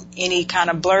having any kind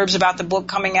of blurbs about the book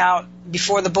coming out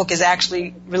before the book is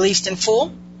actually released in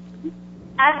full?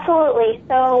 Absolutely.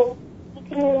 So you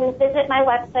can visit my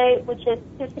website, which is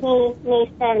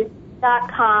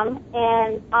TiffanyMason.com,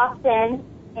 and opt in,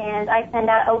 and I send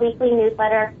out a weekly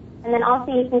newsletter. And then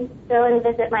also you can go and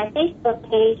visit my Facebook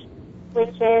page,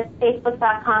 which is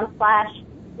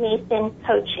facebook.com/Mason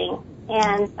Coaching.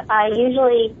 And I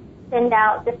usually send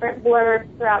out different blurbs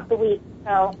throughout the week,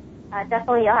 so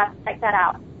definitely you'll have to check that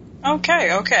out.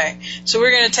 Okay. So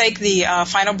we're going to take the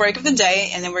final break of the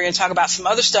day, and then we're going to talk about some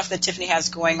other stuff that Tiffany has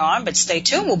going on. But stay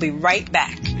tuned. We'll be right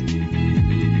back.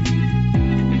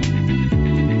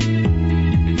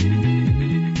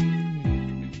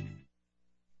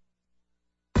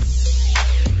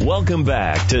 Welcome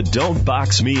back to Don't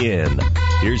Box Me In.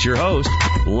 Here's your host,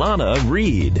 Lana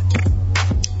Reed.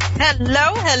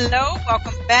 Hello.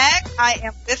 Welcome back. I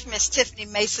am with Miss Tiffany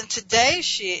Mason today.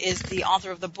 She is the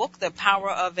author of the book, The Power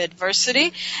of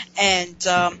Adversity. And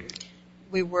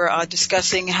we were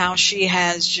discussing how she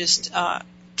has just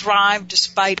thrived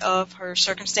despite of her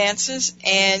circumstances.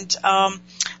 And I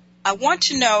want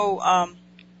to know,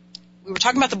 we were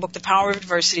talking about the book, The Power of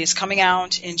Adversity. It's coming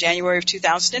out in January of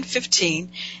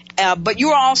 2015. But you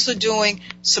are also doing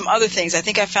some other things. I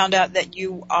think I found out that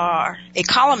you are a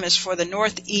columnist for the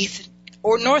Northeast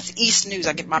News.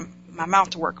 I get my mouth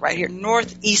to work right here.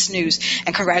 Northeast News.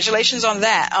 And congratulations on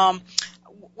that.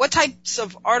 What types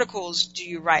of articles do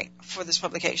you write for this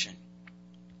publication?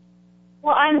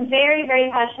 Well, I'm very, very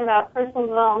passionate about personal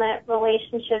development,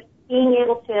 relationships, being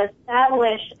able to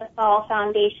establish a solid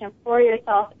foundation for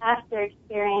yourself after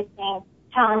experiencing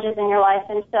challenges in your life.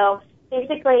 And so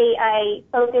basically I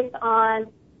focus on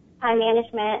time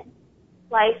management,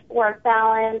 life-work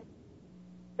balance,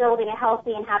 building a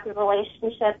healthy and happy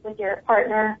relationship with your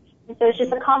partner. And so it's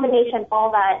just a combination of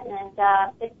all that. And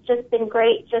it's just been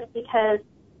great just because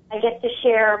I get to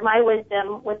share my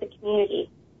wisdom with the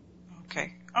community.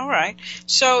 Okay. All right.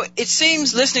 So it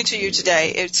seems, listening to you today,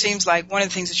 it seems like one of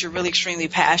the things that you're really extremely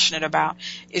passionate about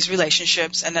is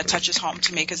relationships, and that touches home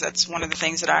to me because that's one of the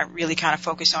things that I really kind of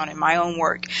focus on in my own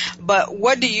work. But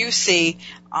what do you see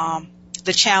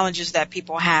the challenges that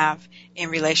people have in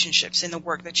relationships in the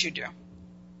work that you do?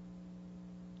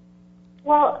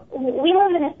 Well, we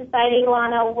live in a society,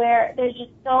 Lana, where there's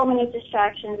just so many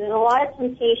distractions. There's a lot of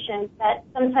temptations that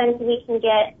sometimes we can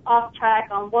get off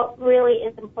track on what really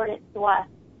is important to us.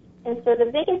 And so the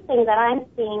biggest thing that I'm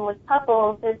seeing with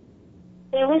couples is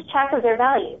they lose track of their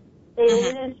values. They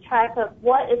lose track of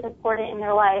what is important in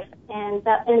their life, and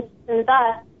thus,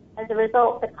 as a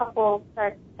result, the couple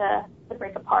starts to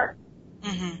break apart.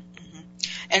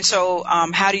 And so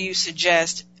how do you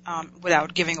suggest,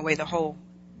 without giving away the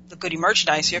goodie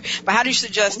merchandise here, but how do you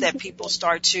suggest that people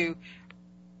start to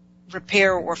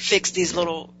repair or fix these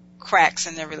little cracks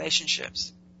in their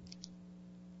relationships?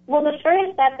 Well, the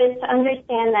first step is to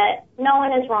understand that no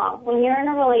one is wrong. When you're in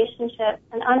a relationship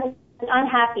and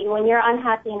unhappy, when you're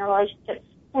unhappy in a relationship,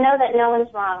 to know that no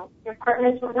one's wrong. Your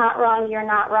partner's not wrong, you're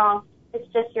not wrong.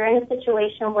 It's just you're in a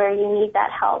situation where you need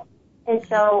that help. And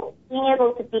so being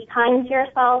able to be kind to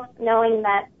yourself, knowing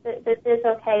that this is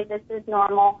okay, this is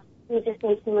normal, you just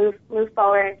need to move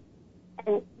forward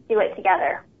and do it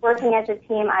together. Working as a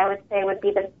team, I would say, would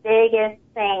be the biggest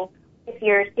thing if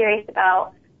you're serious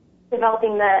about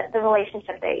developing the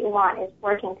relationship that you want, is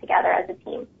working together as a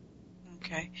team.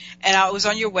 Okay. And I was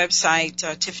on your website,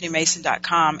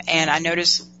 TiffanyMason.com, and I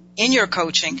noticed in your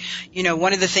coaching,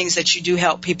 one of the things that you do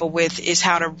help people with is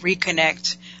how to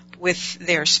reconnect with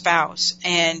their spouse.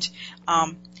 And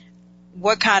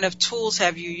what kind of tools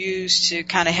have you used to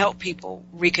kind of help people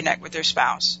reconnect with their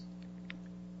spouse?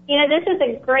 This is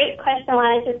a great question,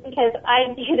 Lana, just because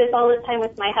I do this all the time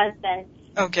with my husband.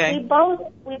 Okay. We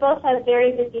both have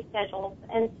very busy schedules,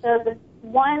 and so the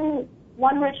one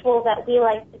ritual that we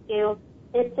like to do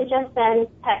is to just send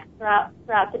text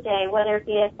throughout the day, whether it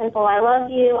be a simple "I love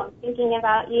you," "I'm thinking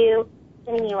about you,"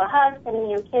 sending you a hug, sending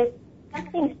you a kiss.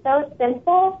 Something so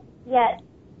simple yet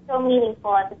so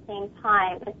meaningful at the same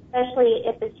time, especially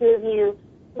if the two of you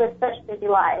live such busy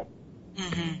lives.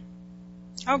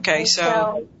 Okay,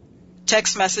 so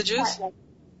text messages?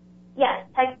 Yes,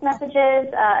 text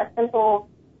messages, a simple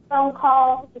phone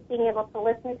call, just being able to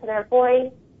listen to their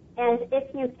voice, and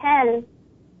if you can,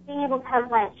 being able to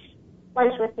have lunch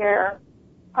with your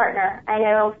partner. I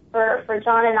know for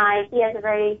John and I, he has a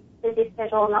very busy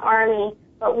schedule in the Army,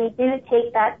 but we do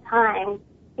take that time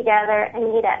together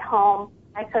and meet at home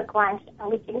I cook lunch,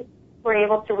 and we're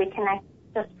able to reconnect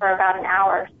just for about an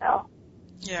hour or so.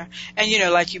 Yeah.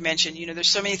 And, like you mentioned, there's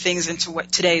so many things into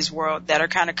today's world that are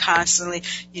kind of constantly,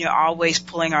 always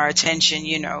pulling our attention,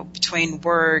 between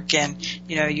work and,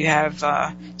 you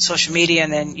have, social media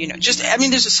and then,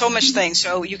 there's just so much things.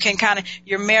 So you can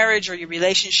your marriage or your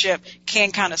relationship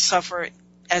can kind of suffer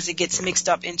as it gets mixed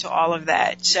up into all of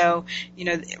that. So,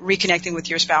 reconnecting with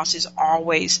your spouse is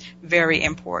always very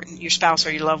important, your spouse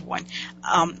or your loved one.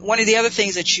 One of the other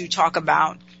things that you talk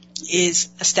about is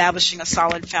establishing a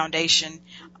solid foundation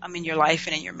in your life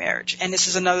and in your marriage. And this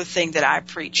is another thing that I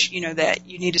preach, that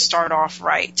you need to start off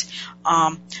right.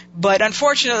 But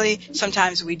unfortunately,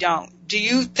 sometimes we don't. Do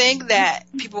you think that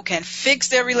people can fix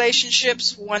their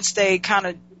relationships once they kind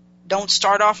of don't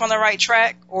start off on the right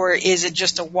track? Or is it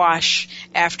just a wash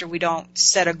after we don't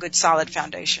set a good solid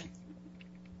foundation?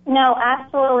 No,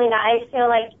 absolutely not. I feel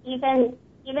like even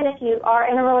if you are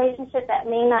in a relationship that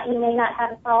you may not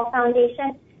have a solid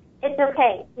foundation, it's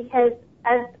okay, because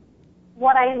as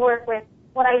what I do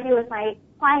with my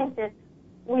clients is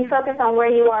we focus on where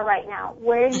you are right now,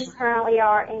 where you currently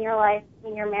are in your life,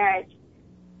 in your marriage,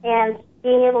 and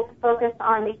being able to focus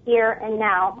on the here and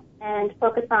now and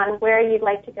focus on where you'd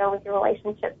like to go with your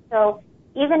relationship. So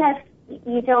even if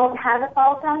you don't have a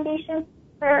solid foundation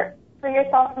for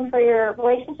yourself and for your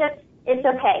relationship, it's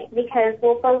okay, because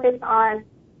we'll focus on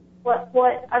what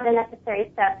are the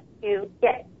necessary steps to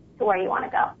get to where you want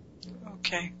to go.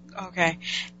 Okay.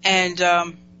 And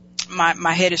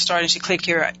my head is starting to click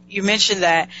here. You mentioned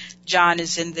that John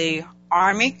is in the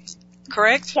Army,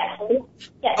 correct?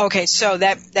 Yes. Okay, so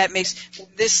that makes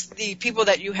the people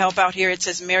that you help out here, it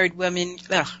says married women,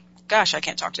 I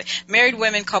can't talk today. Married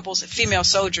women, couples, female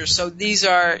soldiers. So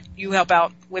you help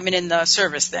out women in the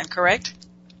service then, correct?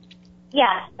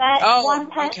 Yeah, one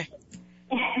passion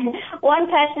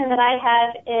that I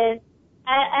have is,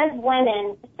 as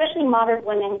women, especially modern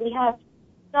women, we have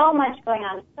so much going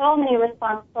on, so many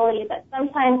responsibilities that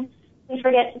sometimes we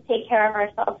forget to take care of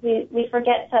ourselves. We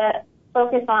forget to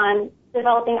focus on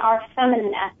developing our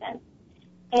feminine essence.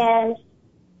 And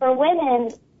for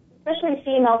women, especially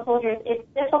female soldiers, it's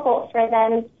difficult for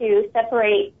them to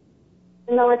separate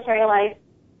the military life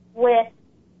with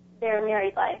their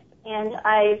married life. And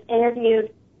I've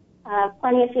interviewed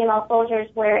plenty of female soldiers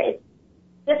where it's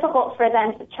difficult for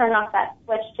them to turn off that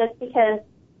switch, just because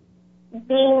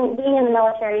being in the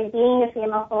military, being a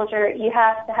female soldier, you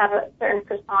have to have a certain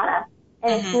persona,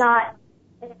 and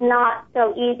it's not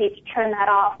so easy to turn that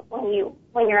off when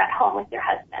you're at home with your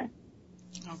husband.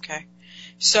 Okay,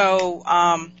 so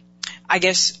I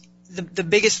guess the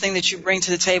biggest thing that you bring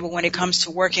to the table when it comes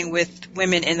to working with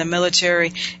women in the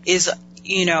military is,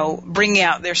 bringing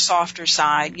out their softer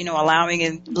side,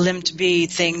 allowing them to be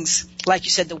things like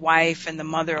you said, the wife and the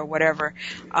mother or whatever.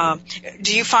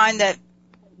 Do you find that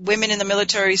women in the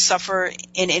military suffer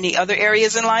in any other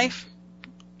areas in life?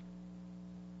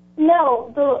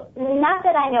 No, not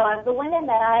that I know of. The women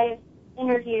that I've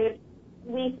interviewed,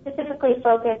 we specifically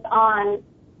focus on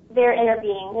their inner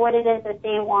being, what it is that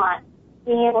they want,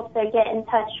 being able to get in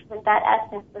touch with that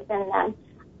essence within them.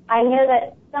 I know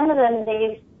that some of them,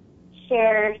 they've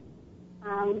shared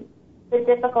the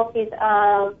difficulties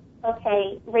of,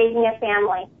 raising a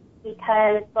family,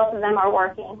 because both of them are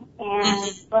working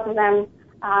and both of them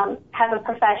have a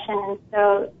profession, and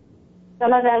so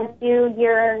some of them do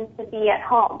yearn to be at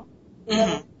home,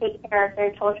 to take care of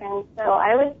their children. So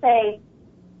I would say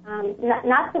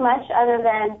not so much, other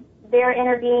than their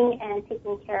inner being and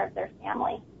taking care of their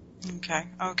family.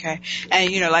 Okay.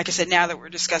 And, like I said, now that we're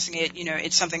discussing it,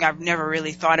 it's something I've never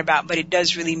really thought about, but it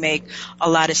does really make a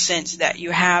lot of sense that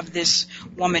you have this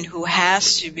woman who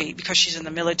has to be, because she's in the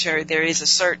military, there is a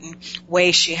certain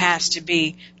way she has to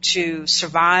be to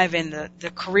survive in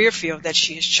the career field that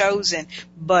she has chosen.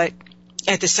 But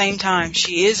at the same time,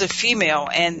 she is a female,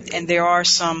 and there are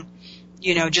some,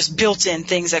 just built-in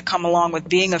things that come along with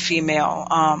being a female,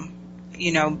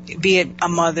 be it a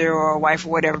mother or a wife or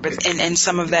whatever, but and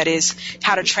some of that is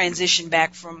how to transition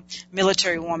back from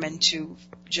military woman to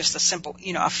just a simple,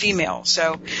 a female.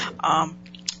 So,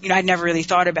 I'd never really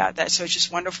thought about that. So it's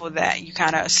just wonderful that you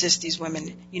kind of assist these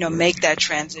women, make that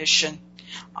transition.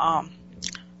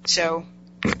 So,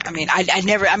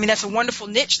 that's a wonderful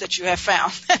niche that you have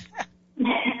found.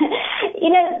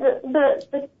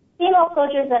 The female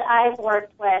soldiers that I've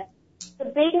worked with, the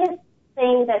biggest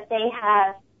thing that they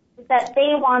have is that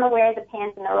they want to wear the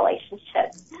pants in the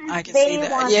relationship. I can see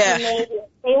that.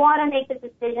 They want to make the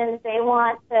decisions. They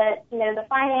want the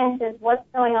finances, what's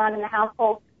going on in the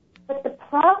household. But the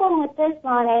problem with this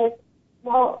one is,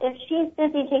 well, if she's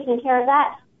busy taking care of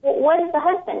that, what does the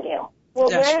husband do? Well,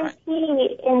 That's where right. is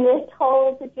he in this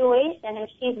whole situation? If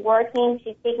she's working,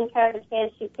 she's taking care of the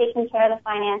kids, she's taking care of the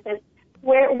finances,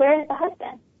 where is the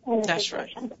husband in this That's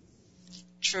situation? right.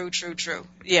 True.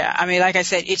 Yeah, I mean, like I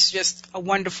said, it's just a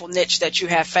wonderful niche that you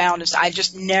have found.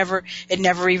 It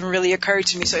never even really occurred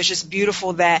to me. So it's just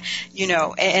beautiful that,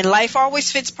 and life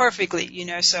always fits perfectly,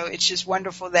 so it's just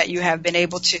wonderful that you have been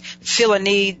able to fill a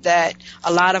need that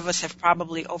a lot of us have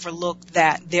probably overlooked,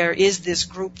 that there is this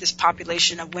group, this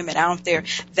population of women out there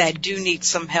that do need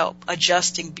some help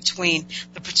adjusting between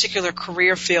the particular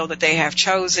career field that they have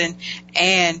chosen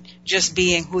and just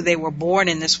being who they were born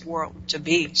in this world to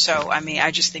be. So, I mean,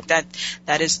 I just think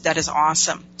that is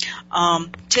awesome.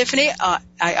 Tiffany,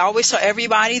 I always tell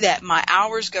everybody that my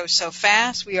hours go so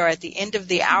fast. We are at the end of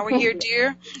the hour here,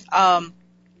 dear.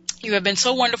 You have been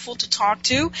so wonderful to talk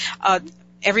to.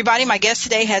 Everybody, my guest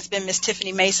today has been Miss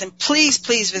Tiffany Mason. Please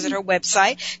visit her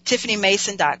website,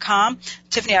 tiffanymason.com.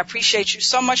 Tiffany, I appreciate you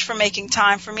so much for making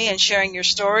time for me and sharing your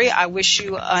story. I wish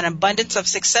you an abundance of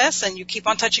success, and you keep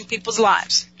on touching people's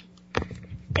lives.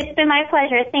 It's been my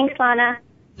pleasure. Thanks, Lana.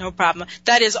 No problem.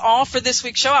 That is all for this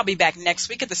week's show. I'll be back next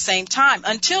week at the same time.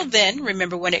 Until then,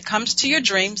 remember, when it comes to your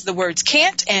dreams, the words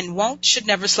can't and won't should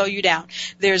never slow you down.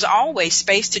 There's always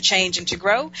space to change and to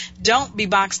grow. Don't be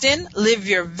boxed in. Live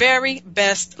your very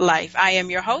best life. I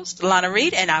am your host, Lana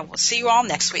Reed, and I will see you all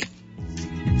next week.